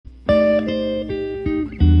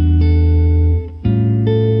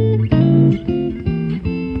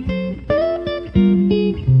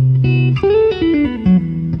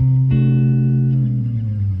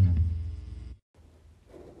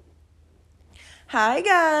Hi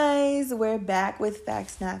guys, we're back with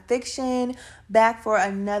Facts Not Fiction, back for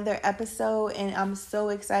another episode, and I'm so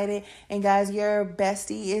excited. And guys, your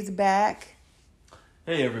bestie is back.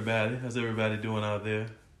 Hey everybody, how's everybody doing out there?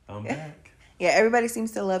 I'm back. Yeah, everybody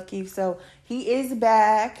seems to love Keith, so he is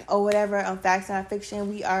back or whatever on Facts Not Fiction.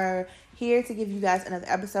 We are here to give you guys another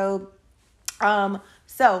episode.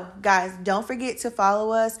 So guys, don't forget to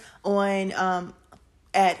follow us on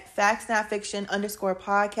at Facts Not Fiction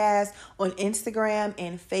 _podcast on Instagram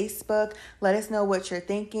and Facebook. Let us know what you're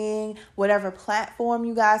thinking. Whatever platform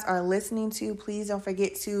you guys are listening to, please don't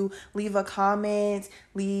forget to leave a comment,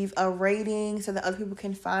 leave a rating so that other people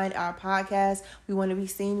can find our podcast. We want to be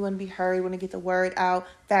seen, we want to be heard, we want to get the word out.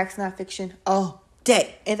 Facts Not Fiction all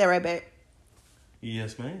day. Ain't that right, babe?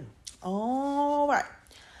 Yes, ma'am. All right.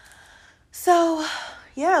 So,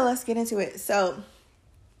 yeah, let's get into it. So,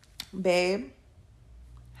 babe,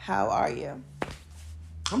 how are you?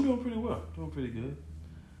 I'm doing pretty well. Doing pretty good.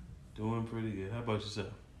 How about yourself?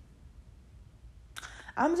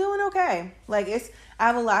 I'm doing okay. I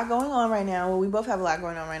have a lot going on right now. Well, we both have a lot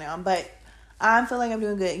going on right now, but I'm feeling like I'm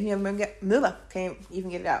doing good. You never can't even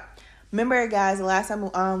get it out. Remember, guys, the last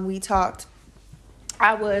time we talked,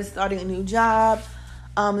 I was starting a new job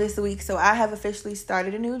this week, so I have officially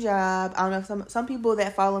started a new job. I don't know if some people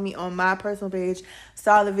that follow me on my personal page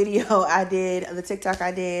saw the video I did, the TikTok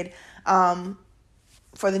I did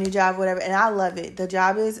for the new job, whatever, and I love it. The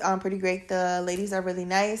job is pretty great. The ladies are really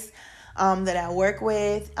nice that I work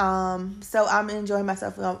with, so I'm enjoying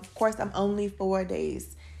myself. Of course, I'm only 4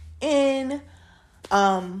 days in,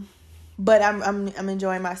 but I'm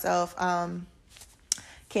enjoying myself.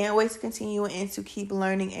 Can't wait to continue and to keep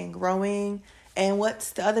learning and growing. And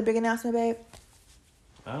what's the other big announcement, babe?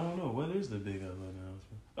 I don't know. What is the big other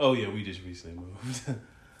announcement? Oh, yeah, we just recently moved.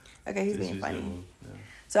 Okay, he's being funny. Yeah.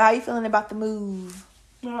 So how you feeling about the move?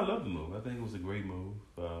 No, I love the move. I think it was a great move.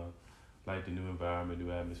 Like the new environment, new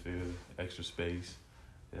atmosphere, extra space,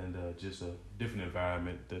 and just a different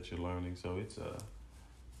environment that you're learning. So it's,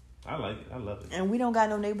 I like it. I love it. And we don't got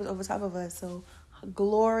no neighbors over top of us, so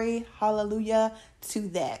glory, hallelujah to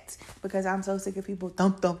that, because I'm so sick of people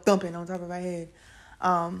thumping on top of our head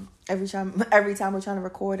every time we're trying to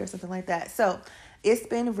record or something like that. So it's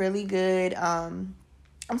been really good. I'm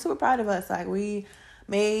super proud of us. Like, we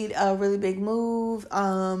made a really big move.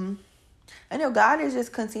 I know God is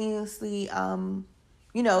just continuously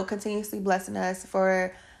blessing us.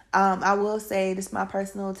 For I will say, this is my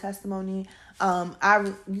personal testimony.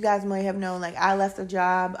 You guys may have known, like, I left a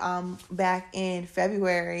job back in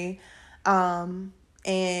February, and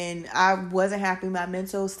I wasn't happy. My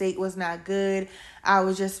mental state was not good. I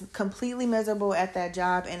was just completely miserable at that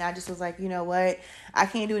job, and I just was like, you know what? I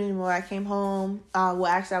can't do it anymore. I came home. I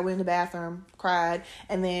went in the bathroom, cried,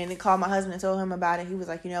 and then called my husband and told him about it. He was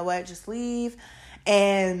like, you know what? Just leave.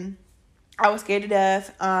 And I was scared to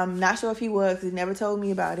death. Not sure if he was, because he never told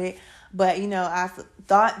me about it. But, I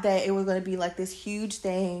thought that it was going to be like this huge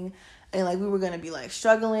thing, and like we were going to be like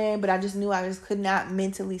struggling, but I just knew I just could not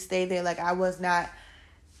mentally stay there. Like, I was not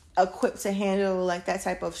equipped to handle like that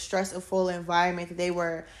type of stressful environment that they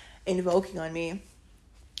were invoking on me.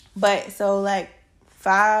 But so like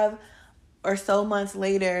 5 or so months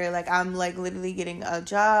later, like I'm like literally getting a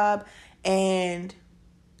job, and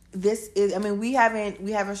we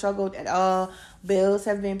haven't struggled at all. Bills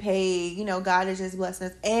have been paid. God is just blessing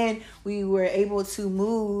us, and we were able to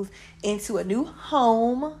move into a new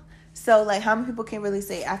home. So like, how many people can really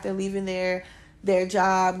say after leaving their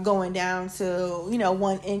job, going down to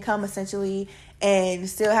one income essentially, and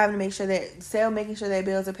still making sure their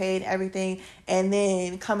bills are paid, everything, and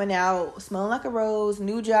then coming out smelling like a rose,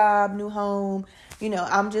 new job, new home.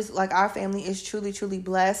 I'm just like, our family is truly, truly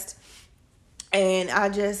blessed. And I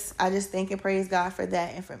just thank and praise God for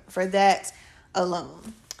that, and for that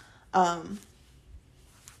alone. Oh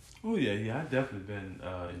yeah, I've definitely been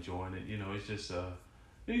enjoying it. It's just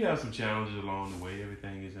you have some challenges along the way.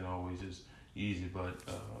 Everything isn't always just easy, but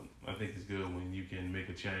I think it's good when you can make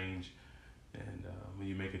a change, and when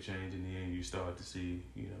you make a change, in the end, you start to see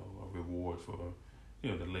a reward for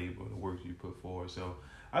the labor, the work you put forward. So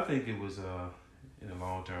I think it was in the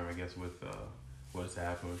long term, I guess, with what's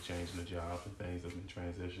happened with changing the job and things have been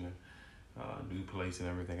transitioning, new place and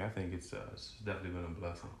everything. I think it's definitely been a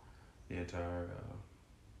blessing the entire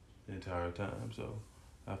time. So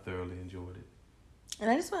I thoroughly enjoyed it. And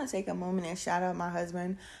I just want to take a moment and shout out my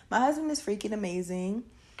husband. My husband is freaking amazing.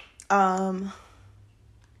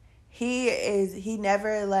 He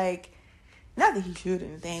never like, not that he should or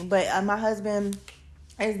anything, but my husband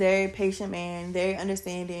is a very patient man, very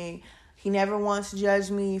understanding. He never once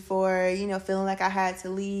judged me for, feeling like I had to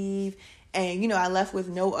leave. And, you know, I left with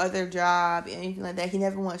no other job, anything like that. He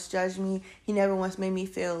never once judged me. He never once made me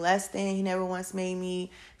feel less than. He never once made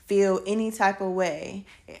me feel any type of way.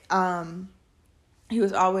 He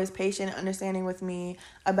was always patient and understanding with me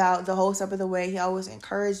about the whole step of the way. He always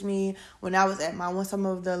encouraged me when I was at some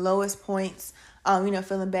of the lowest points, you know,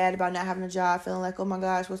 feeling bad about not having a job, feeling like, oh my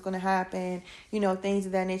gosh, what's going to happen, you know, things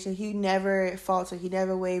of that nature. He never faltered. He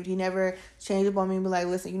never wavered. He never changed up on me and be like,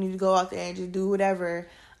 listen, you need to go out there and just do whatever.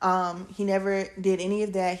 He never did any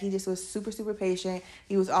of that. He just was super, super patient.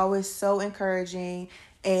 He was always so encouraging.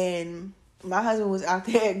 And my husband was out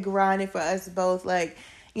there grinding for us both. Like,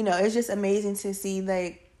 you know, it's just amazing to see,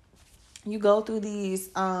 like, you go through these,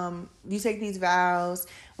 you take these vows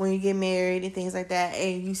when you get married and things like that,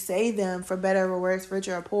 and you say them for better or worse,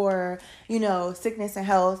 richer or poorer, you know, sickness and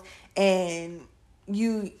health, and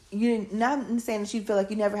you not saying that you feel like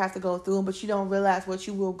you never have to go through them, but you don't realize what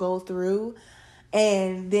you will go through.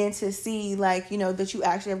 And then to see, like, you know, that you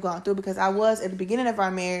actually have gone through, because I was, at the beginning of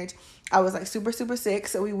our marriage, I was like super, super sick.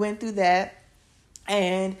 So we went through that.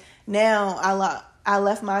 And now I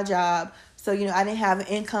left my job. So, you know, I didn't have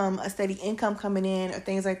a steady income coming in or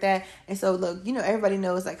things like that. And so, look, you know, everybody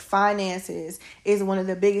knows, like, finances is one of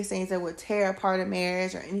the biggest things that would tear apart a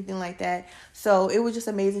marriage or anything like that. So it was just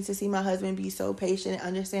amazing to see my husband be so patient and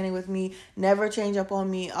understanding with me, never change up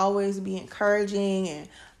on me, always be encouraging and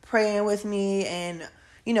praying with me and,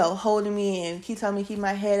 you know, holding me and keep telling me to keep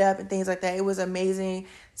my head up and things like that. It was amazing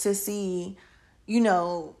to see, you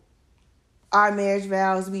know, our marriage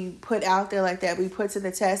vows be put out there like that, we put to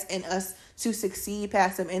the test, and us to succeed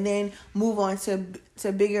past them and then move on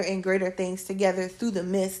to bigger and greater things together through the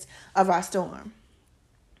midst of our storm.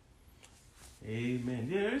 Amen.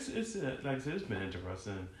 Yeah, it's like I said, it's been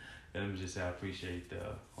interesting. And let me just say I appreciate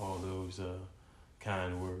all those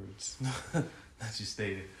kind words that you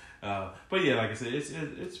stated. But yeah, like I said,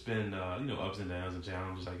 it's been you know, ups and downs and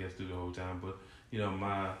challenges, I guess, through the whole time. But you know,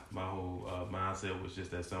 my whole mindset was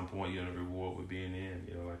just at some point, you know, the reward would be in the end.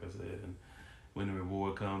 You know, like I said, and when the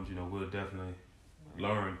reward comes, you know, we'll definitely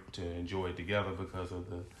learn to enjoy it together because of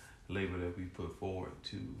the labor that we put forward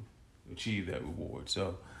to achieve that reward.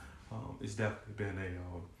 So it's definitely been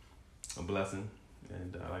a blessing,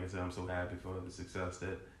 and like I said, I'm so happy for the success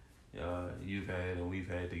that you've had and we've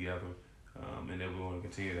had together. And that we want to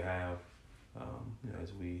continue to have you know,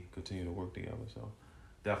 as we continue to work together. So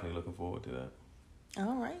definitely looking forward to that.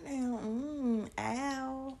 All right now.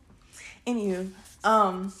 Ow. Anywho,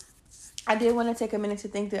 I did want to take a minute to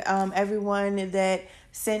thank everyone that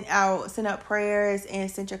sent out prayers and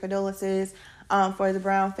sent your condolences for the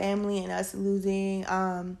Brown family and us losing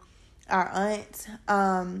our aunt.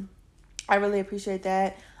 I really appreciate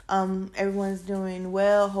that. Everyone's doing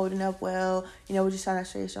well, holding up well. You know, we're just trying to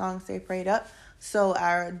stay strong, stay prayed up. So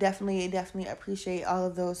I definitely appreciate all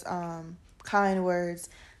of those kind words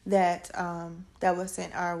that was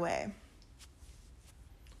sent our way.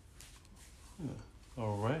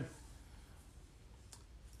 All right.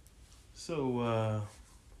 So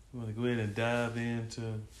we want to go ahead and dive into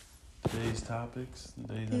today's topics,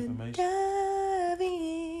 today's information. Dive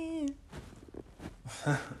in.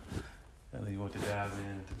 I know you want to dive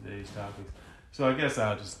into today's topics. So I guess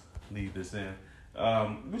I'll just leave this in.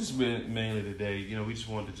 We just mainly today, you know, we just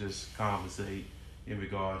wanted to just conversate in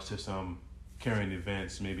regards to some current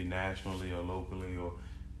events, maybe nationally or locally, or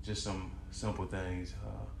just some simple things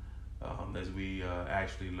as we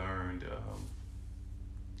actually learned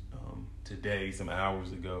today, some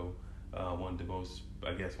hours ago. One of the most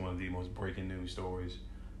breaking news stories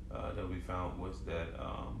that we found was that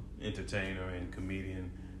entertainer and comedian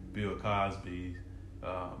Bill Cosby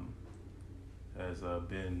has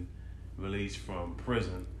been released from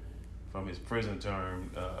prison, from his prison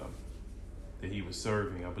term that he was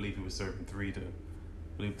serving. I believe he was serving 3 to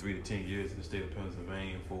 10 years in the state of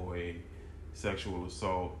Pennsylvania for a sexual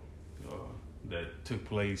assault that took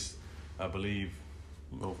place, I believe,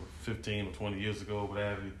 over 15 or 20 years ago, what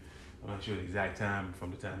have you. I'm not sure the exact time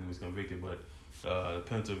from the time he was convicted, but the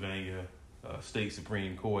Pennsylvania State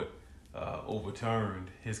Supreme Court overturned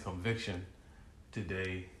his conviction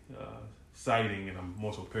today, citing, and I'm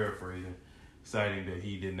also paraphrasing, citing that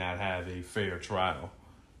he did not have a fair trial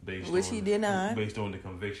based on the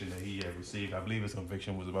conviction that he had received. I believe his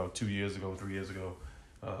conviction was about 3 years ago,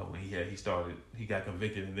 when he got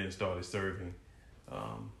convicted and then started serving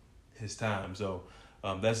his time. So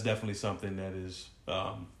that's definitely something that is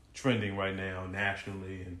trending right now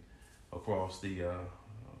nationally and across the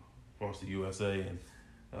USA, and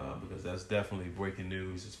because that's definitely breaking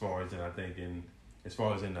news as far as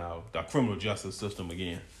in our criminal justice system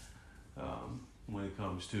again, when it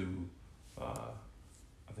comes to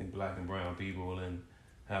I think black and brown people and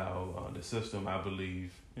how the system, I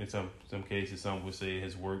believe, in some cases, some would say it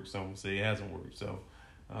has worked, some would say it hasn't worked. So,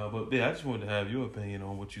 but yeah, I just wanted to have your opinion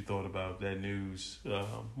on what you thought about that news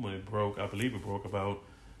when it broke. I believe it broke about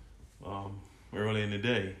early in the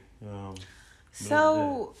day.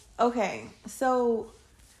 So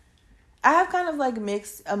I have kind of like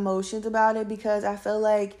mixed emotions about it because I feel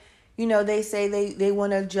like, they say they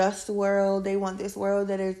want a just world. They want this world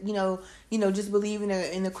that is, just believe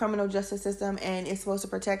in the criminal justice system and it's supposed to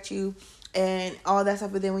protect you and all that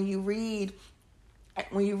stuff. But then when you read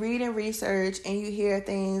and research and you hear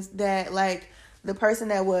things that like the person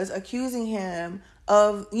that was accusing him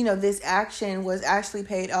of, this action was actually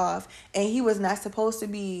paid off and he was not supposed to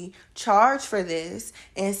be charged for this.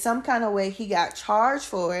 In some kind of way, he got charged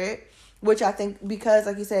for it. Which I think because,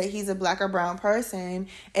 like you said, he's a black or brown person.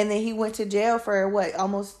 And then he went to jail for,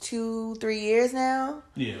 almost 2-3 years now?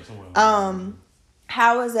 Yeah, somewhere.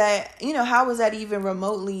 How is that even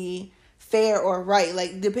remotely fair or right?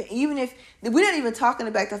 Like, even if... We're not even talking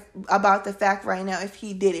about the fact right now if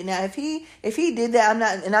he did it. Now, if he did that, I'm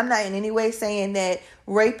not in any way saying that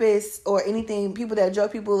rapists or anything, people that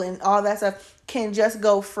drug people and all that stuff can just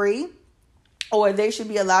go free. Or they should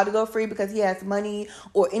be allowed to go free because he has money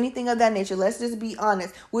or anything of that nature. Let's just be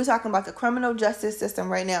honest. We're talking about the criminal justice system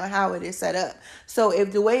right now and how it is set up. So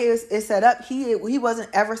if the way it's set up, he wasn't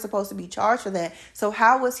ever supposed to be charged for that. So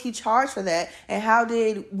how was he charged for that? And how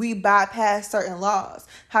did we bypass certain laws?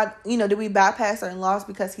 Did we bypass certain laws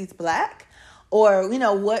because he's black? Or,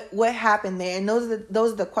 what happened there? And those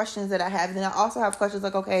are the questions that I have. And then I also have questions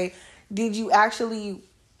like, okay, did you actually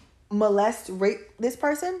rape this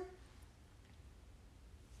person?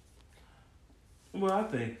 Well, I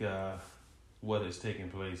think what has taken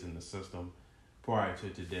place in the system prior to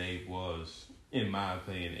today was, in my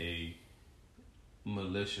opinion, a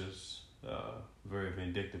malicious, very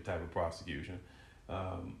vindictive type of prosecution.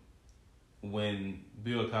 When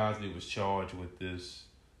Bill Cosby was charged with this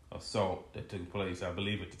assault that took place, I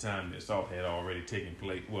believe at the time the assault had already taken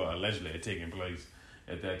place, allegedly had taken place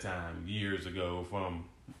at that time years ago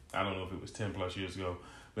I don't know if it was 10 plus years ago,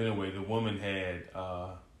 but anyway, the woman had...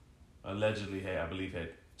 allegedly had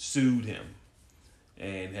sued him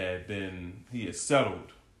and he had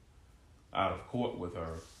settled out of court with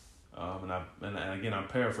her. And again, I'm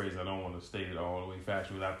paraphrasing. I don't want to state it all the way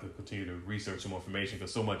factual. I have to continue to research some more information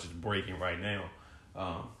because so much is breaking right now.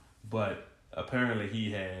 But apparently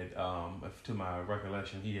he had, to my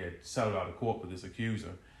recollection, he had settled out of court with this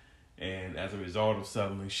accuser. And as a result of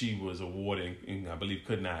settling, she was awarded, and I believe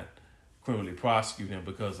could not criminally prosecute him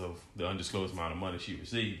because of the undisclosed amount of money she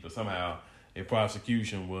received. But somehow a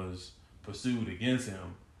prosecution was pursued against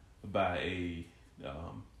him by a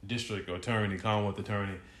district attorney, Commonwealth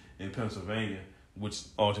attorney in Pennsylvania, which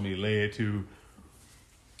ultimately led to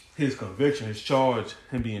his conviction,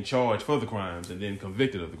 him being charged for the crimes and then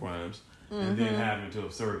convicted of the crimes, and then having to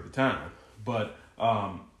have served the time. But,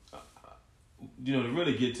 to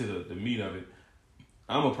really get to the meat of it,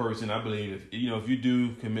 I'm a person, I believe, if you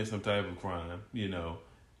do commit some type of crime,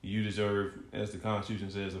 you deserve, as the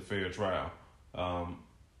Constitution says, a fair trial.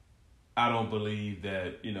 I don't believe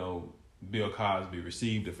that, Bill Cosby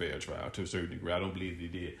received a fair trial to a certain degree. I don't believe he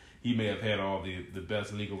did. He may have had all the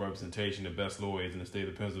best legal representation, the best lawyers in the state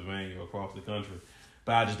of Pennsylvania or across the country,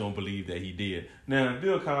 but I just don't believe that he did. Now,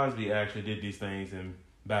 Bill Cosby actually did these things, and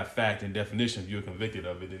by fact and definition, if you're convicted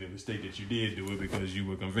of it, then it would state that you did do it because you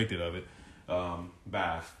were convicted of it.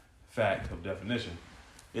 By fact of definition.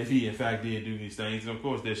 If he in fact did do these things, and of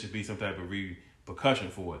course there should be some type of repercussion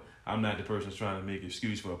for it. I'm not the person who's trying to make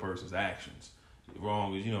excuse for a person's actions.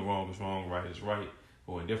 Wrong is wrong, right is right,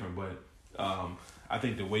 or indifferent. But I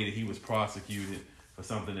think the way that he was prosecuted for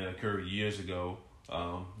something that occurred years ago,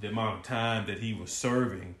 the amount of time that he was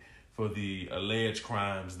serving for the alleged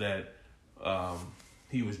crimes that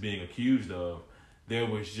he was being accused of, there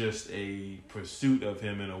was just a pursuit of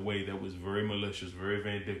him in a way that was very malicious, very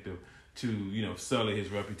vindictive to, sully his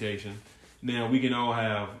reputation. Now, we can all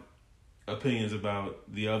have opinions about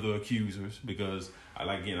the other accusers because,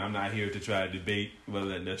 I'm not here to try to debate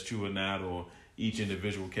whether that's true or not or each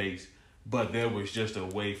individual case, but there was just a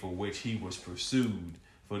way for which he was pursued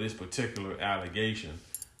for this particular allegation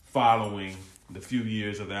following the few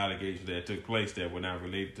years of the allegations that took place that were not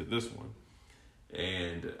related to this one.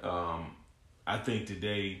 And, I think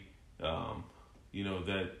today,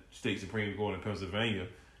 that state Supreme Court in Pennsylvania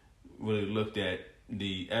really looked at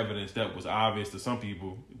the evidence that was obvious to some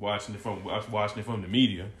people watching it from the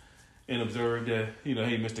media and observed that,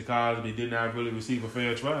 hey, Mr. Cosby did not really receive a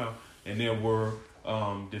fair trial. And there were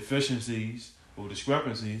deficiencies or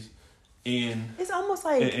discrepancies in... It's almost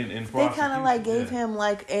like in they kind of like gave him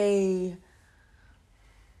like a...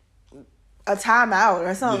 a timeout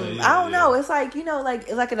or something. Yeah, I don't know. It's like, like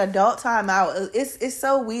it's like an adult timeout. It's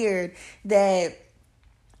so weird that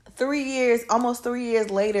almost 3 years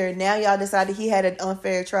later, now y'all decided he had an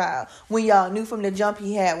unfair trial when y'all knew from the jump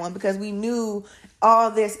he had one, because we knew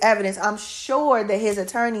all this evidence. I'm sure that his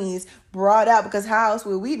attorneys brought out, because how else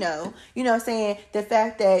would we know? You know what I'm saying? The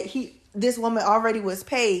fact that this woman already was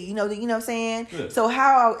paid, you know what I'm saying? Yeah. So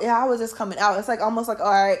how is this coming out? It's like almost like,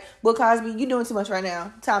 all right, Bill Cosby, you doing too much right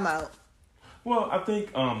now. Time out. Well, I think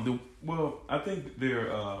again,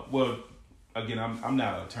 I'm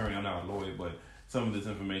not an attorney, I'm not a lawyer, but some of this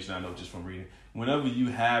information I know just from reading. Whenever you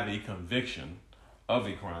have a conviction of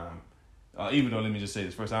a crime, even though, let me just say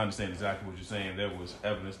this first, I understand exactly what you're saying. There was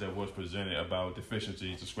evidence that was presented about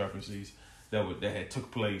deficiencies, discrepancies that had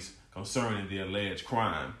took place concerning the alleged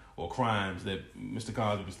crime or crimes that Mr.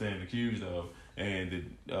 Cosby was standing accused of,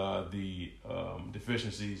 and the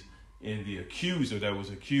deficiencies in the accuser that was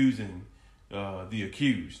accusing the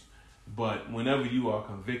accused. But whenever you are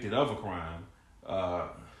convicted of a crime,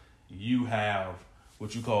 you have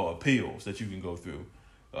what you call appeals that you can go through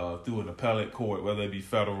an appellate court, whether it be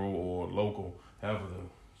federal or local, however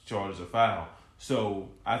the charges are filed. So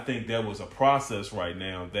I think there was a process right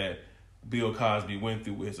now that Bill Cosby went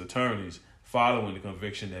through with his attorneys following the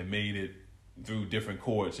conviction that made it through different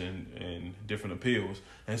courts and different appeals.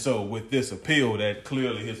 And so with this appeal that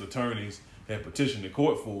clearly his attorneys had petitioned the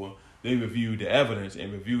court for, they reviewed the evidence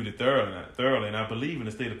and reviewed it thoroughly. And I believe in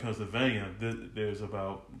the state of Pennsylvania, there's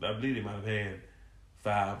about, I believe they might have had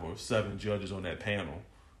 5 or 7 judges on that panel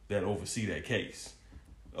that oversaw the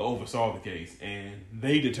case. And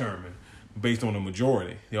they determined, based on the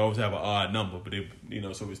majority, they always have an odd number, but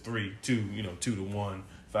so it's 3-2, 2-1,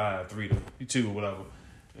 5, 3-2, or whatever.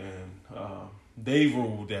 And they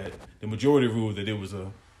ruled that, the majority ruled that it was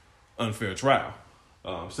a unfair trial.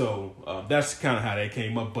 So that's kind of how that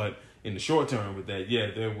came up. But in the short term with that,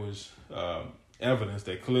 there was evidence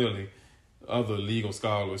that clearly other legal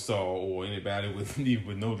scholars saw, or anybody with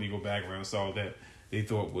no legal background saw, that they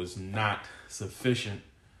thought was not sufficient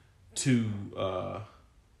to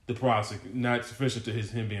not sufficient to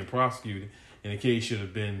him being prosecuted, and the case should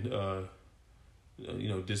have been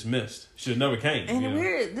dismissed. Should have never came. And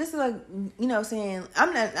weird, this is like, saying,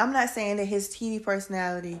 I'm not saying that his TV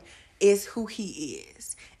personality is who he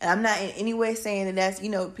is. And I'm not in any way saying that that's,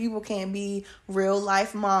 people can't be real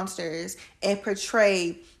life monsters and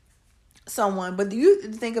portray someone. But do you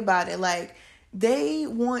think about it? Like, they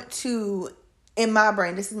want to, in my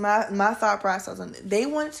brain, this is my thought process on it, they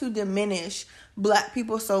want to diminish Black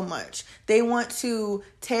people so much. They want to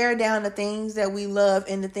tear down the things that we love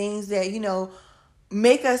and the things that,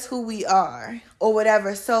 make us who we are or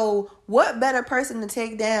whatever. So what better person to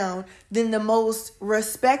take down than one of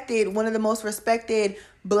the most respected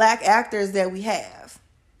Black actors that we have?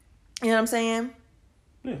 You know what I'm saying?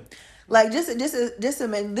 Yeah. Like, this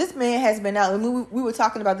man has been out. We were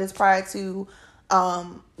talking about this prior to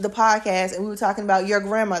the podcast, and we were talking about your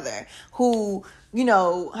grandmother, who,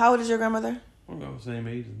 how old is your grandmother? Well, same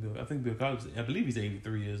age as Bill. I think Bill Cosby, I believe he's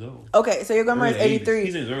 83 years old. Okay, so your grandmother is 83.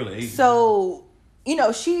 He's in his early 80s. So,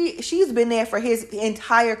 she's been there for his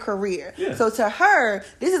entire career. Yeah. So to her,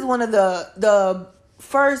 this is one of the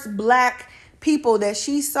first Black people that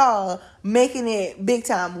she saw making it big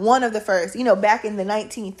time. One of the first, back in the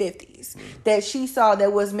 1950s that she saw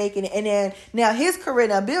that was making it. And then now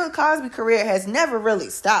Bill Cosby's career has never really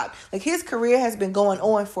stopped. Like, his career has been going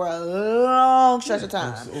on for a long stretch of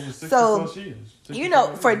time. Over 60 so, plus years.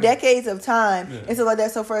 For decades of time and stuff like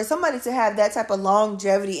that. So for somebody to have that type of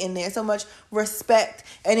longevity in there, so much respect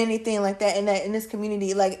and anything like that in this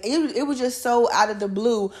community, like, it was just so out of the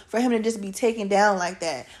blue for him to just be taken down like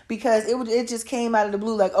that, because it just came out of the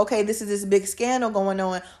blue, like, okay, this is this big scandal going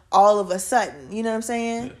on all of a sudden. You know what I'm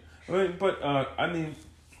saying? Yeah. But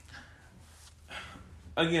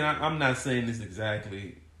again, I'm not saying this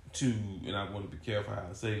exactly and I want to be careful how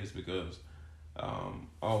I say this, because I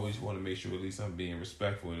always want to make sure at least I'm being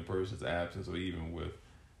respectful in a person's absence, or even with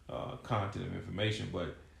content of information.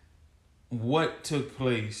 But what took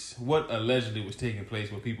place, what allegedly was taking place,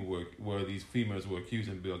 where these females were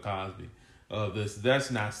accusing Bill Cosby of this, that's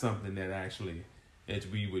not something that actually, as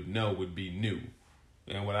we would know, would be new.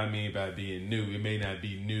 And what I mean by being new, it may not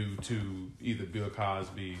be new to either Bill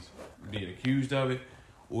Cosby's being accused of it,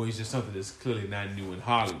 or it's just something that's clearly not new in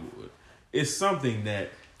Hollywood. It's something that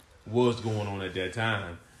was going on at that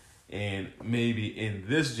time, and maybe in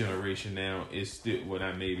this generation now, it's still going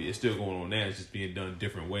on now. It's just being done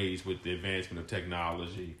different ways with the advancement of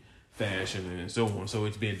technology, fashion, and so on. So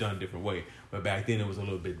it's being done a different way. But back then, it was a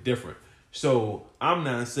little bit different. So I'm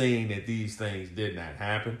not saying that these things did not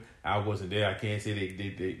happen. I wasn't there. I can't say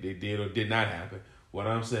they did or did not happen. What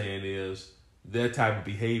I'm saying is that type of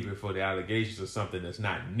behavior for the allegations is something that's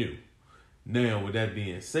not new. Now, with that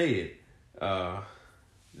being said,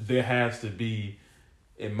 there has to be,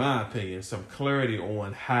 in my opinion, some clarity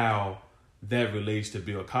on how that relates to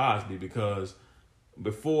Bill Cosby, because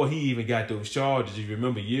before he even got those charges, you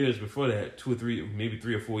remember years before that, 2 or 3, maybe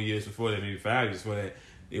 3 or 4 years before that, maybe 5 years before that,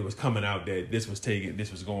 it was coming out that this was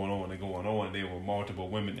going on and going on. There were multiple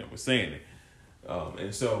women that were saying it.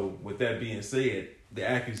 And so with that being said, the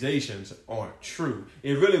accusations aren't true.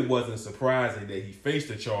 It really wasn't surprising that he faced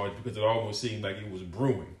a charge because it almost seemed like it was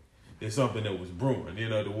brewing. There's something that was brewing. You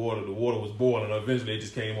know, the water was boiling. Eventually, it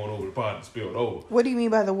just came on over the pot and spilled over. What do you mean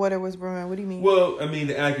by the water was brewing? What do you mean? Well, I mean,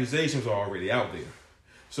 the accusations are already out there.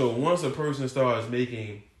 So once a person starts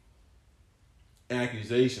making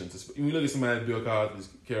accusations, when you look at somebody like Bill Cosby's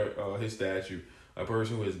his statue, a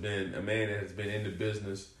man that has been in the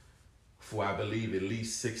business for, I believe, at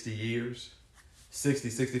least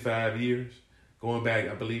 65 years, going back,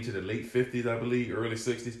 I believe, to the late 50s, early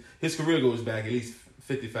 60s. His career goes back at least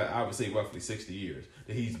 55, I would say roughly 60 years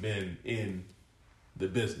that he's been in the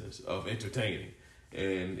business of entertaining.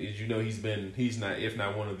 And as you know, he's not, if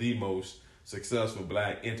not one of the most successful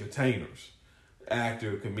black entertainers,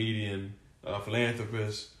 actor, comedian,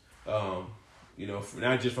 philanthropist, not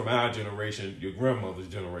just from our generation, your grandmother's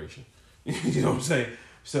generation. You know what I'm saying?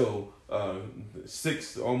 So,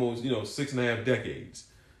 6.5 decades,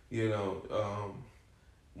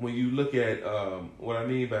 when you look at, what I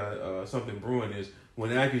mean by something brewing is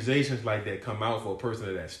when accusations like that come out for a person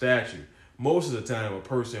of that stature, most of the time a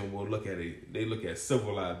person will look at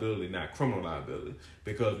civil liability, not criminal liability,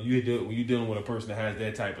 because when you're dealing with a person that has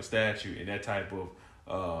that type of stature and that type of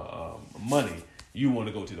money, you want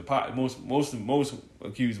to go to the pocket. Most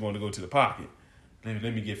accused want to go to the pocket. Let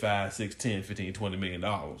me get 5, 6, 10, 15, $20 million,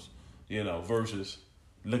 versus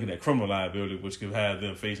looking at criminal liability, which could have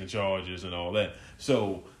them facing charges and all that.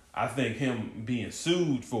 So I think him being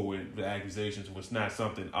sued for it, the accusations, was not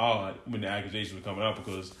something odd when the accusations were coming out,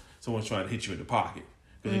 because someone's trying to hit you in the pocket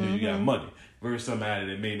because they know you got money, versus somebody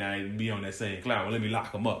that may not even be on that same cloud. Well, let me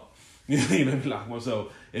lock them up.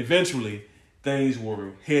 So eventually things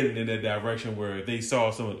were headed in that direction where they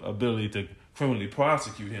saw some ability to criminally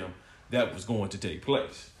prosecute him. That was going to take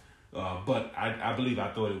place. But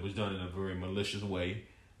I thought it was done in a very malicious way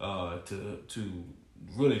to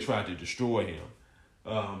really try to destroy him.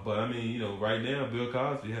 But I mean, right now Bill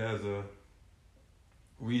Cosby has a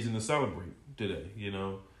reason to celebrate today,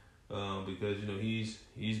 because he's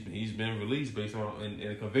been released based on, and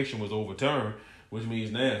the conviction was overturned, which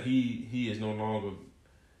means now he is no longer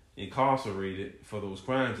incarcerated for those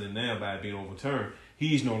crimes, and now by being overturned,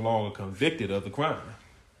 he's no longer convicted of the crime.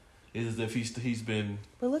 It's as if he's been.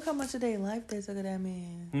 But look how much of their life they took of that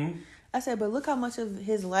man. I said, but look how much of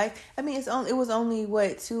his life. I mean, it was only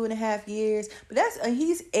 2.5 years. But that's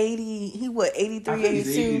he's 80. He 83,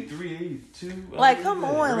 82. 83, 82. Like, come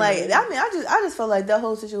on, like I just felt like the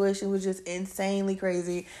whole situation was just insanely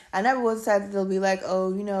crazy. I never was the type to be like, oh,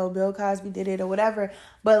 Bill Cosby did it or whatever.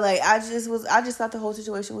 But like, I just thought the whole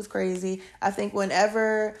situation was crazy. I think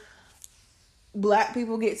whenever Black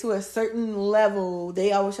people get to a certain level,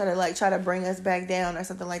 they always try to bring us back down or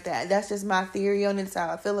something like that. That's just my theory on it. It's how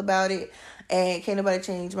I feel about it, and can't nobody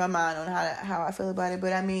change my mind on how I feel about it.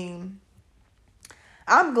 But I mean,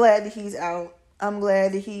 I'm glad that he's out. I'm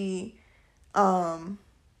glad that he doesn't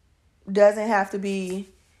have to be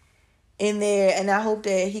in there, and I hope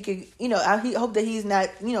that he could, I hope that he's not,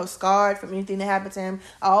 scarred from anything that happened to him.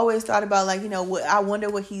 I always thought about I wonder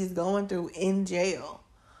what he's going through in jail.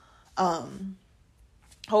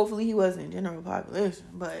 Hopefully he wasn't in general population,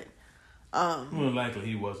 but more likely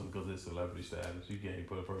he wasn't, because it's celebrity status. You can't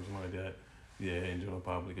put a person like that, in general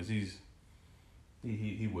public, because he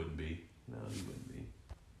wouldn't be. No, he wouldn't be.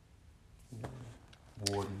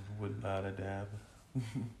 Warden wouldn't allow that to happen.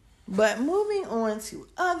 But moving on to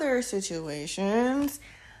other situations,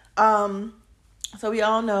 so we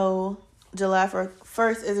all know July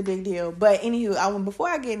 1st is a big deal. But anywho, before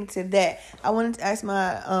I get into that, I wanted to ask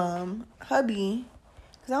my hubby,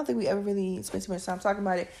 because I don't think we ever really spent too much time talking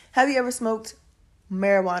about it. Have you ever smoked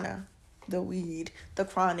marijuana, the weed, the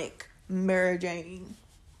chronic, Mary Jane?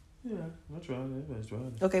 Yeah, I tried it. I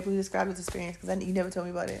tried it. Okay, please describe this experience, because you never told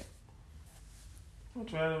me about it. I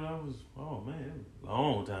tried it when I was, it was a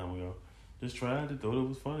long time ago. Just tried it, thought it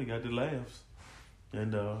was funny, got the laughs.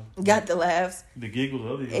 And got the laughs. The giggles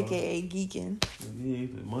of the AKA geeking. Yeah,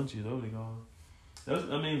 the munchies of the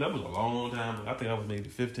that was a long time. I think I was maybe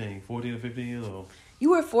 14 or 15 years old. You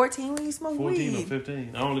were 14 when you smoked 14 weed? or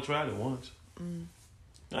 15. I only tried it once.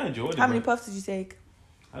 I enjoyed it. How many puffs did you take?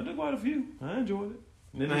 I did quite a few. I enjoyed it.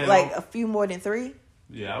 And then I had Like a few more than 3?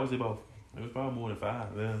 Yeah, I was about. It was probably more than 5.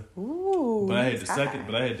 Yeah. Ooh. But I had the high. second.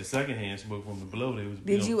 But I had the second hand smoke from the blow. They was.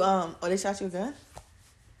 Did you they shot you a gun?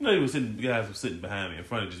 No, the guys were sitting behind me in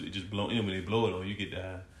front of just blow. And when they blow it on you, get the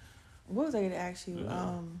high. What was I going to ask you?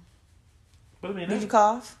 Yeah. But I mean, Did you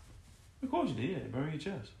cough? Of course you did. It burn your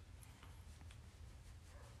chest.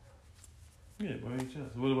 Yeah, burn your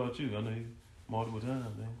chest. What about you? I know you multiple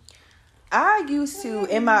times, man. I used to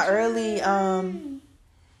in my early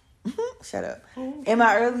shut up. In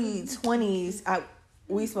my early 20s,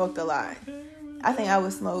 we smoked a lot. I think I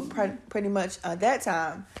would smoke pretty much at that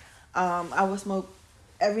time. I would smoke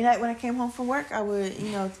every night when I came home from work. I would,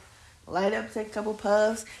 light up, take a couple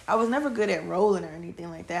puffs. I was never good at rolling or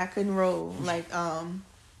anything like that. I couldn't roll. Like I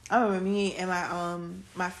remember me and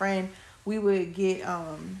my friend, we would get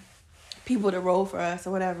people to roll for us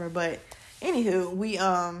or whatever. But anywho,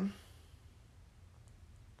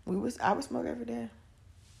 I would smoke every day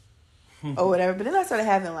or whatever. But then I started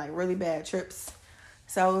having like really bad trips.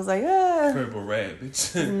 So I was like, Purple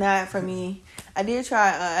rabbits. Not for me. I did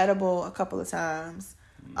try edible a couple of times.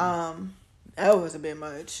 That was a bit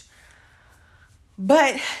much.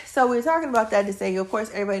 But, so we're talking about that to say, of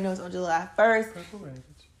course, everybody knows on July 1st. Purple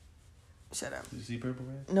rabbits. Shut up. Did you see purple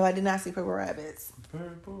rabbits? No, I did not see purple rabbits.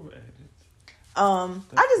 Purple rabbits. I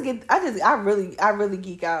really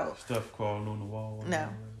geek out. Stuff crawling on the wall. No.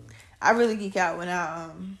 I really geek out when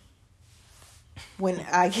I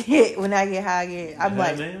get high. I'm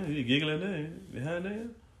like, you giggling there? You high now?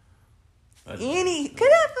 could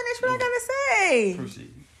I finish what I gotta say?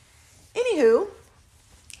 Proceed. Anywho,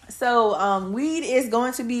 so weed is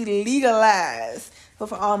going to be legalized. But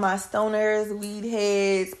for all my stoners, weed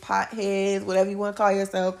heads, pot heads, whatever you want to call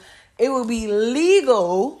yourself, it will be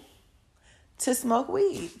legal to smoke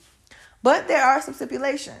weed. But there are some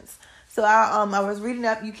stipulations. So I was reading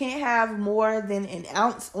up, you can't have more than an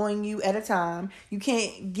ounce on you at a time. You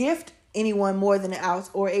can't gift anyone more than an ounce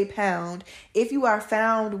or a pound. If you are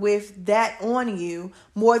found with that on you,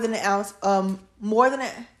 more than an ounce,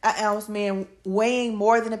 man, weighing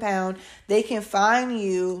more than a pound, they can fine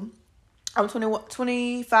you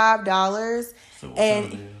 $25.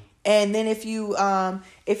 And then if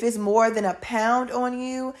it's more than a pound on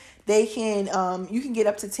you, they can you can get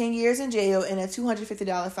up to 10 years in jail and a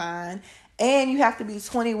 $250 fine, and you have to be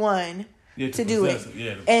 21 to do it.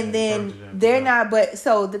 And then they're not. But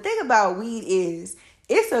so the thing about weed is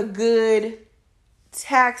it's a good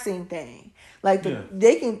taxing thing. Like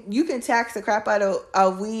you can tax the crap out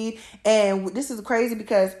of weed, and this is crazy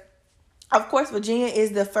because, of course, Virginia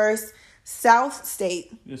is the first South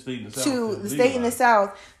state in the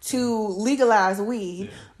South to legalize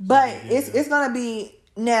weed, but it's gonna be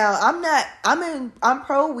now. I'm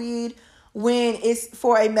pro weed when it's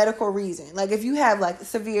for a medical reason. Like if you have like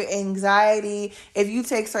severe anxiety, if you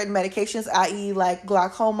take certain medications, i.e. like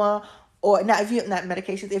glaucoma, or not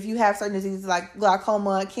medications, if you have certain diseases like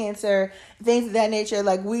glaucoma, cancer, things of that nature,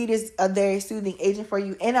 like weed is a very soothing agent for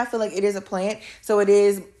you, and I feel like it is a plant, so it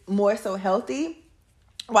is more so healthy.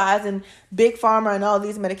 Wise and big pharma and all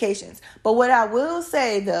these medications. But what I will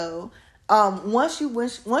say though, once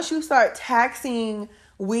you start taxing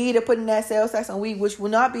weed or putting that sales tax on weed, which will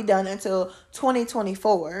not be done until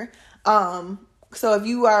 2024. So if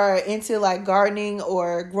you are into like gardening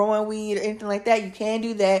or growing weed or anything like that, you can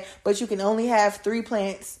do that, but you can only have 3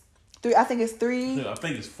 plants. I think it's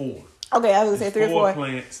 4. Okay, I was gonna say 3 or 4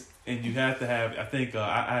 plants. And you have to have, I think,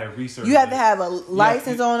 I have researched. You have to have a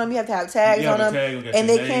license on them. You have to have tags on them. And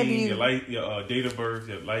they can't be... Your date of birth,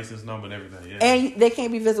 your license number, and everything. Yeah. And they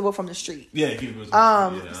can't be visible from the street. Yeah, it can't be visible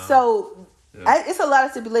from the street. So, it's a lot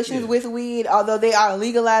of stipulations with weed, although they are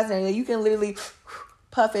legalized and you can literally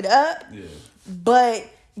puff it up. Yeah. But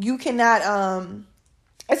you cannot...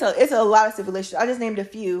 It's a lot of stipulations. I just named a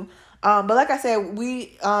few. But like I said,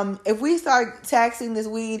 if we start taxing this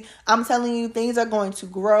weed, I'm telling you, things are going to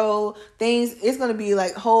grow. It's going to be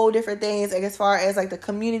like whole different things. Like as far as like the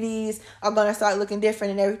communities are going to start looking different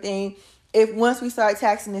and everything. Once we start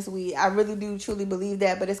taxing this weed, I really do truly believe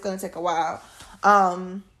that, but it's going to take a while.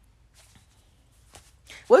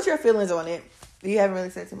 What's your feelings on it? You haven't really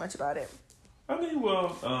said too much about it. I mean,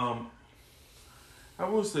 well, I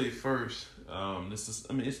will say first,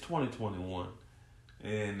 it's 2021.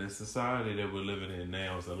 And the society that we're living in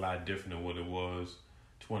now is a lot different than what it was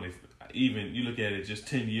even you look at it just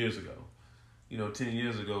 10 years ago. 10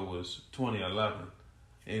 years ago was 2011,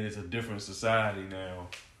 and it's a different society now.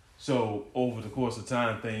 So over the course of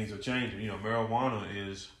time, things are changing. Marijuana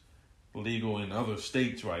is legal in other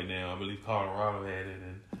states right now. I believe Colorado had it,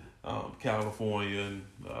 and California, and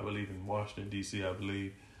I believe in Washington D.C. I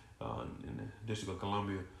believe in the District of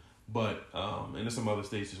Columbia, but and there's some other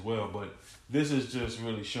states as well. But this is just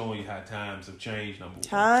really showing you how times have changed. Number one,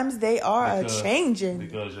 times they are changing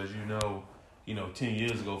because as you know, 10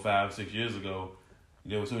 years ago, 5, 6 years ago,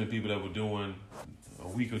 there were so many people that were doing a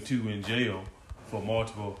week or two in jail for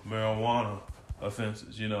multiple marijuana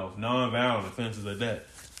offenses, non-violent offenses at that.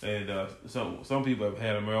 And some people have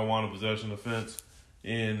had a marijuana possession offense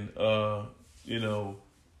in 10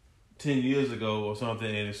 years ago or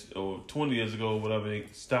something, or 20 years ago, or whatever,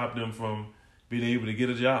 it stopped them from being able to get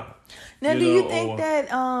a job. Now, do you think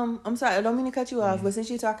that, I'm sorry, I don't mean to cut you off, but since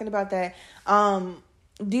you're talking about that,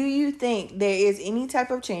 do you think there is any type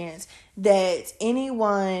of chance that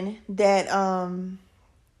anyone that,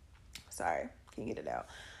 sorry, can't get it out.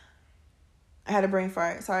 I had a brain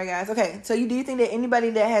fart. Sorry, guys. Okay, so do you think that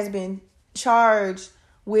anybody that has been charged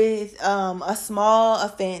with a small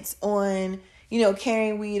offense on,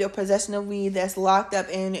 carrying weed or possession of weed that's locked up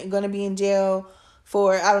and going to be in jail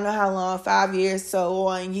for, I don't know how long, 5 years, so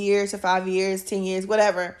 1 year to 5 years, 10 years,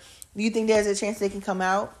 whatever, do you think there's a chance they can come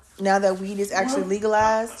out now that weed is actually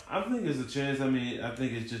legalized? I think there's a chance. I mean, I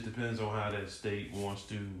think it just depends on how that state wants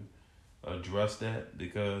to address that,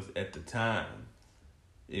 because at the time,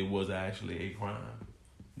 it was actually a crime.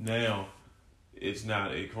 Now, it's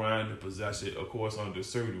not a crime to possess it, of course, under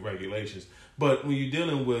certain regulations. But when you're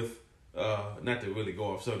dealing with, not to really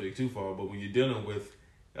go off subject too far, but when you're dealing with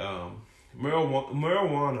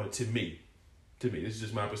marijuana, to me, this is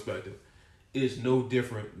just my perspective, is no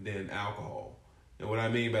different than alcohol. And what I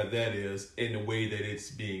mean by that is in the way that it's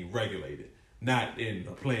being regulated, not in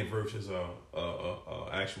a plant versus a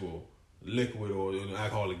actual liquid or an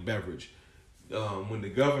alcoholic beverage. When the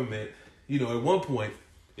government, at one point,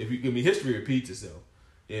 history repeats itself.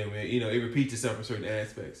 And it repeats itself in certain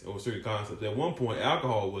aspects or certain concepts. At one point,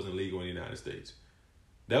 alcohol wasn't legal in the United States.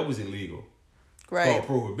 That was illegal. Right. It's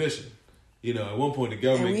called prohibition. At one point, the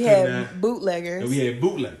government and we had bootleggers. And we had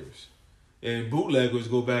bootleggers. And bootleggers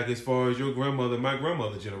go back as far as your grandmother, my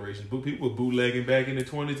grandmother's generation. People were bootlegging back in the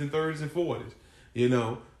 20s and 30s and 40s.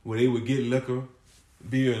 Where they would get liquor,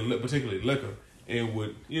 beer, and particularly liquor, and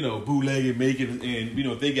would, bootleg it, make it, and,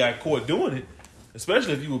 if they got caught doing it,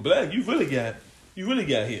 especially if you were black, you really got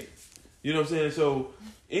hit. You know what I'm saying? So,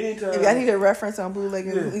 anytime... If I need a reference on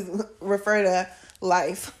bootlegging, refer to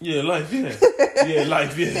Life. Yeah, Life, yeah. Yeah,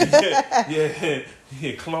 Life, yeah.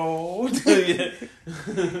 Yeah, Claude. Yeah.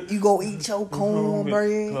 You gonna eat your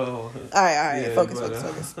cornbread? All right. Yeah,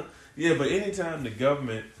 focus. Yeah, but anytime the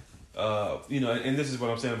government, and this is what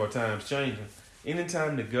I'm saying about times changing,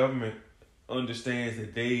 anytime the government understands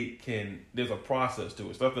that there's a process to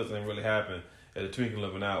it. Stuff doesn't really happen at a twinkle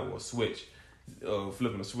of an eye or a switch,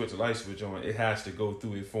 flipping a light switch on. It has to go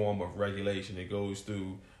through a form of regulation. It goes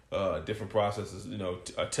through different processes,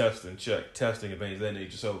 a test and check, testing and things of that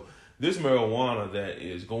nature. So this marijuana that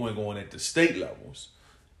is going on at the state levels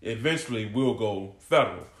eventually will go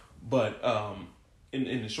federal. But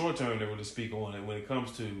in the short term, they really speak on it when it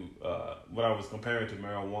comes to what I was comparing to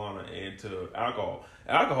marijuana and to alcohol.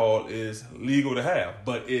 Alcohol is legal to have,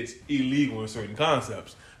 but it's illegal in certain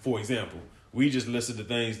concepts. For example, we just listed the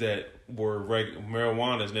things that were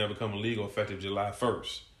marijuana is now becoming legal effective July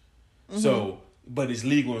 1st. Mm-hmm. So, but it's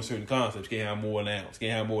legal in certain concepts. Can't have more than an ounce.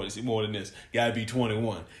 Can't have more than this. Got to be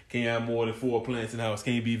 21. Can't have more than 4 plants in the house.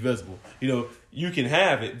 Can't be visible. You can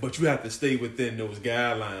have it, but you have to stay within those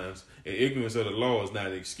guidelines. And ignorance of the law is not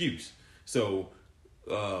an excuse. So,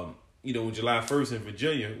 when July 1st in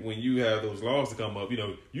Virginia, when you have those laws to come up, you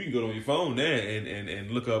can go on your phone there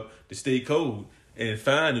and look up the state code and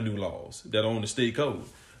find the new laws that are on the state code.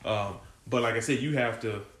 But like I said, you have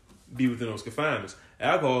to be within those confinements.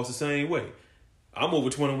 Alcohol is the same way. I'm over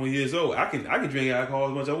 21 years old. I can drink alcohol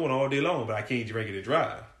as much as I want all day long, but I can't drink it to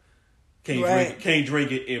drive. Can't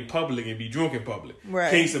drink it in public and be drunk in public. Right.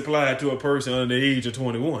 Can't supply it to a person under the age of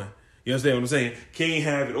 21. You understand what I'm saying? Can't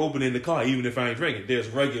have it open in the car even if I ain't drinking. There's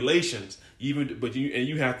regulations, but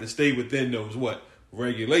you have to stay within those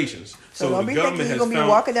regulations. So don't be thinking you're gonna be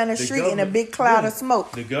walking down the street in a big cloud of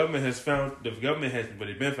smoke. The government has, but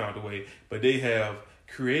it's been found a way, but they have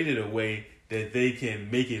created a way that they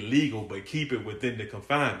can make it legal but keep it within the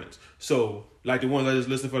confinements. So, like the ones I just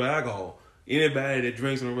listed for the alcohol, anybody that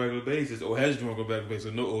drinks on a regular basis or has drunk on a regular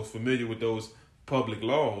basis or is familiar with those public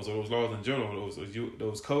laws or those laws in general,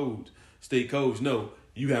 those codes, state codes, no,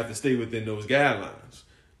 you have to stay within those guidelines.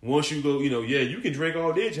 Once you go, you can drink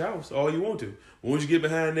all day at your house, all you want to. Once you get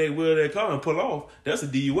behind that wheel of that car and pull off, that's a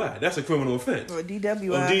DUI. That's a criminal offense. Or DWI.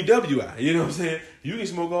 Or DWI. You know what I'm saying? You can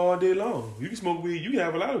smoke all day long. You can smoke weed. You can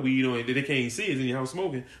have a lot of weed on it that they can't see. It's in your house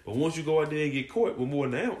smoking. But once you go out there and get caught with more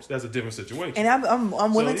than an ounce, that's a different situation. And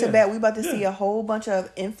I'm willing to bet we about to see a whole bunch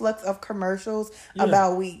of influx of commercials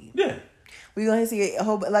about weed. Yeah. We're gonna see a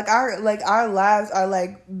whole our lives are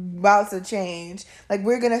like about to change. Like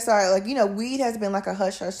we're gonna start weed has been like a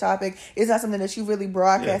hush topic. It's not something that you really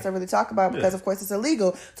broadcast or really talk about because of course it's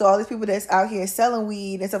illegal. So all these people that's out here selling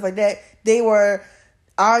weed and stuff like that, they were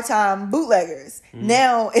our time bootleggers. Mm-hmm.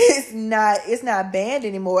 Now it's not banned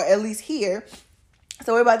anymore, at least here.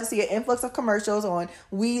 So we're about to see an influx of commercials on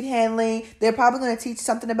weed handling. They're probably going to teach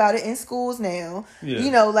something about it in schools now.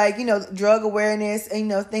 Yeah. Drug awareness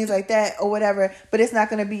and, things like that or whatever. But it's not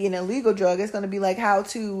going to be an illegal drug. It's going to be like how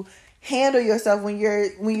to handle yourself when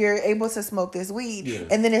you're able to smoke this weed. Yeah.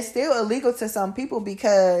 And then it's still illegal to some people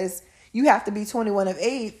because you have to be 20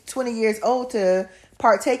 years old to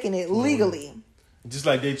partake in it legally. Just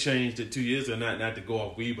like they changed it 2 years ago, not to go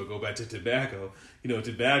off weed, but go back to tobacco.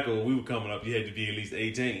 Tobacco, we were coming up, you had to be at least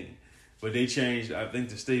 18. But they changed, I think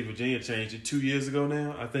the state of Virginia changed it 2 years ago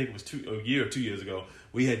now. I think it was a year or 2 years ago.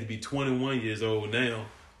 We had to be 21 years old now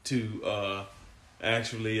to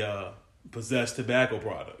actually possess tobacco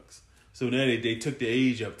products. So now they took the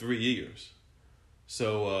age up 3 years.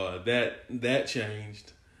 So that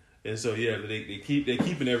changed. And so, they're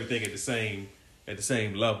keeping everything at the same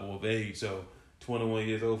level of age. So 21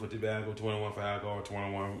 years old for tobacco, 21 for alcohol,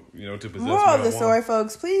 21, to possess marijuana. Moral of the story,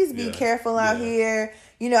 folks, please be careful out here.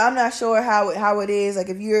 I'm not sure how it is. Like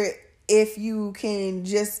if you can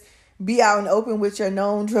just be out and open with your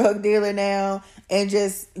known drug dealer now and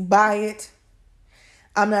just buy it.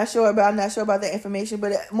 I'm not sure about that information,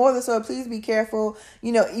 but more of the story, please be careful.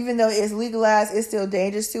 Even though it's legalized, it's still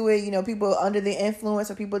dangerous to it. People under the influence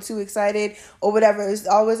or people too excited or whatever. It's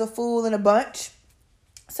always a fool in a bunch.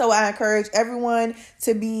 So I encourage everyone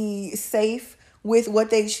to be safe with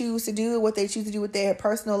what they choose to do with their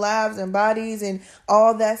personal lives and bodies and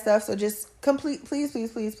all that stuff. So just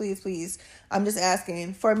please. I'm just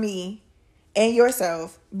asking for me and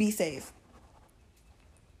yourself, be safe.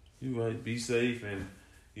 You're right. Be safe and,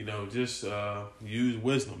 just use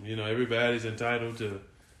wisdom. Everybody's entitled to,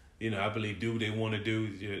 I believe do what they want to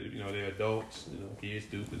do. They're adults. Kids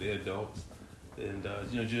do, but they're adults. And,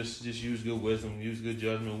 just use good wisdom, use good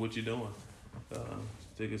judgment on what you're doing.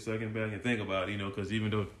 Take a second back and think about it, because even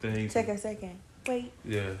though things... Take a second. Wait.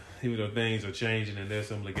 Yeah, even though things are changing and there's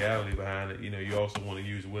some legality behind it, you also want to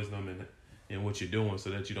use wisdom in what you're doing so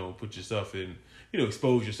that you don't put yourself in,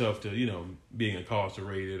 expose yourself to, being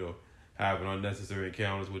incarcerated or having unnecessary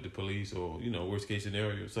encounters with the police or, worst case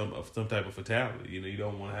scenario, some type of fatality. You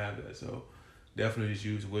don't want to have that. So definitely just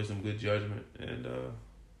use wisdom, good judgment, and...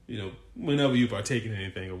 whenever you partake in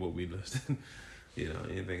anything of what we listed,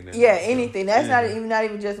 anything. Anything. That's not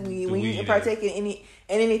even just weed. When you partake in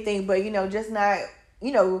anything, but just not.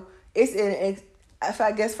 It's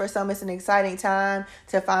I guess for some it's an exciting time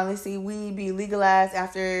to finally see weed be legalized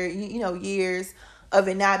after years of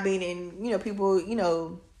it not being in people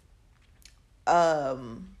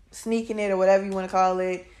sneaking it or whatever you want to call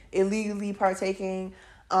it, illegally partaking.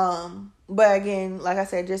 But again, like I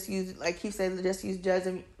said, just use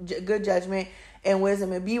good judgment and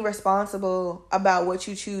wisdom and be responsible about what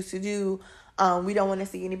you choose to do. We don't want to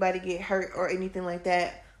see anybody get hurt or anything like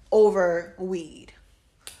that over weed.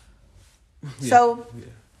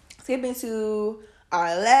 Skipping to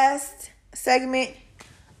our last segment,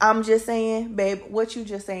 I'm just saying, babe, what you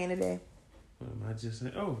just saying today? What am I just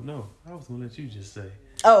saying? Oh, no, I was going to let you just say.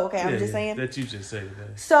 Oh, okay. I'm just saying that you just say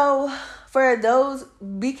today. So, for those,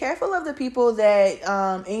 be careful of the people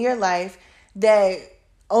that in your life that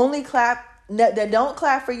only that don't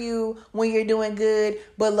clap for you when you're doing good,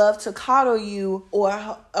 but love to coddle you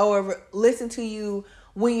or listen to you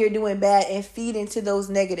when you're doing bad and feed into those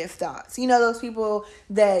negative thoughts. Those people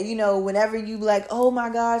that whenever you like, oh my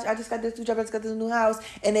gosh, I just got this new job, I just got this new house,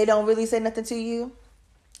 and they don't really say nothing to you.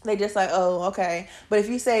 They just like, oh, okay. But if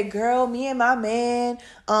you say, girl, me and my man,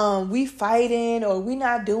 we fighting or we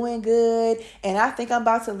not doing good and I think I'm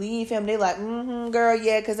about to leave him, they like, girl,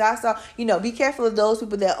 yeah, because I saw, be careful of those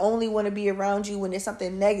people that only want to be around you when it's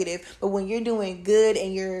something negative. But when you're doing good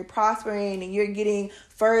and you're prospering and you're getting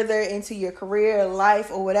further into your career, life,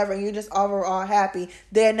 or whatever, and you're just overall happy,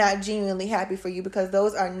 they're not genuinely happy for you because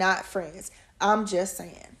those are not friends. I'm just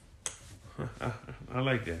saying. I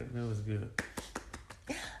like that. That was good.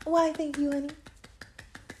 Why, thank you, honey.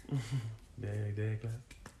 Dad clap.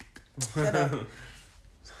 Shut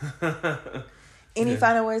up. Any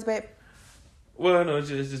final words, babe? Well, no, it's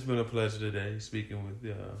just been a pleasure today speaking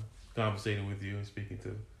with, conversating with you and speaking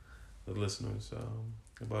to the listeners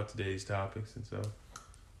about today's topics. And so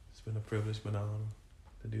it's been a privilege, been an honor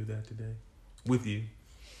to do that today with you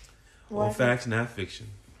on Facts Not Fiction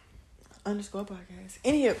 _podcast.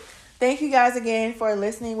 Anywho, thank you guys again for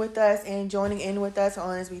listening with us and joining in with us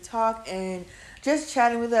on as we talk and just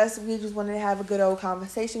chatting with us. We just wanted to have a good old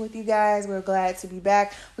conversation with you guys. We're glad to be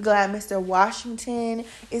back. We're glad Mr. Washington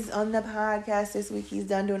is on the podcast this week. He's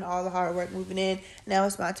done doing all the hard work moving in. Now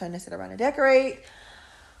it's my turn to sit around and decorate,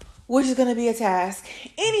 which is going to be a task.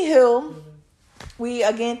 Anywho, we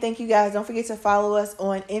again thank you guys. Don't forget to follow us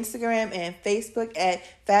on Instagram and Facebook at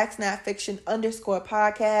Facts Not Fiction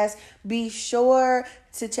 _podcast. Be sure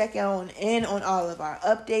to check in on all of our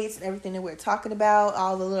updates and everything that we're talking about,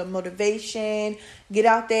 all the little motivation. Get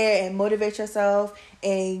out there and motivate yourself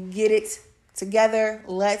and get it together.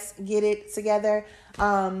 Let's get it together.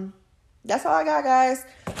 That's all I got, guys.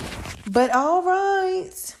 But all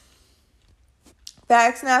right.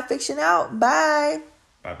 Facts Not Fiction out. Bye.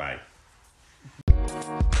 Bye-bye.